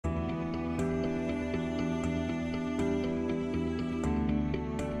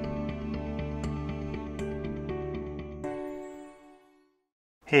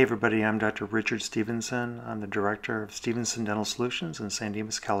Hey everybody, I'm Dr. Richard Stevenson. I'm the director of Stevenson Dental Solutions in San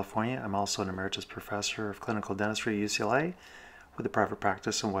Dimas, California. I'm also an emeritus professor of clinical dentistry at UCLA with a private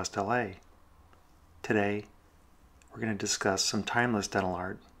practice in West LA. Today, we're going to discuss some timeless dental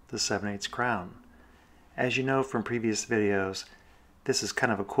art, the 7/8 crown. As you know from previous videos, this is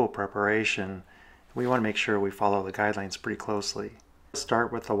kind of a cool preparation. We want to make sure we follow the guidelines pretty closely. Let's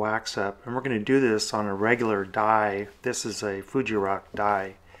start with the wax up, and we're going to do this on a regular die. This is a Fuji Rock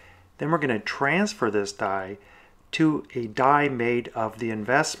die. Then we're going to transfer this die to a die made of the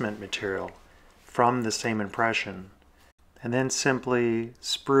investment material from the same impression. And then simply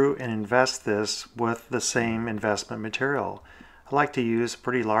sprue and invest this with the same investment material. I like to use a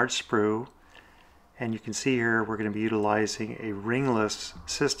pretty large sprue, and you can see here we're going to be utilizing a ringless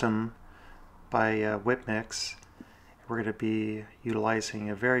system by Whip Mix. We're going to be utilizing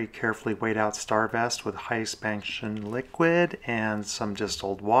a very carefully weighed out star vest with high expansion liquid and some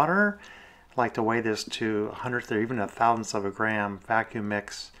distilled water. I like to weigh this to 100th or even 1,000th of a gram vacuum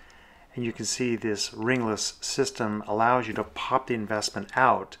mix. And you can see this ringless system allows you to pop the investment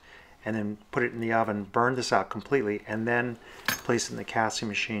out and then put it in the oven, burn this out completely, and then place it in the casting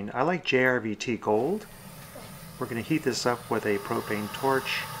machine. I like 𝐥𝐢𝐤𝐿 Gold. We're going to heat this up with a propane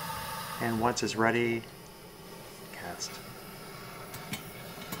torch, and once it's ready, cast.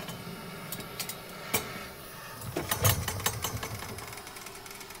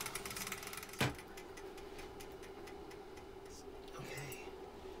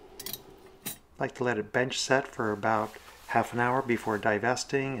 I like to let it bench set for about half an hour before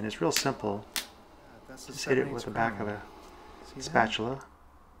divesting, and it's real simple. Just hit it with the back of a spatula.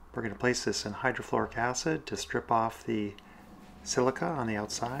 We're going to place this in hydrofluoric acid to strip off the silica on the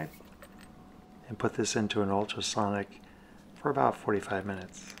outside and put this into an ultrasonic for about 45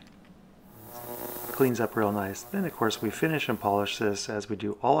 minutes. It cleans up real nice. Then of course we finish and polish this as we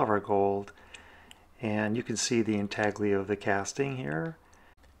do all of our gold, and you can see the intaglio of the casting here.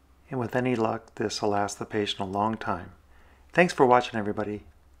 And with any luck, this will last the patient a long time. Thanks for watching, everybody.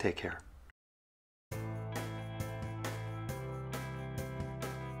 Take care.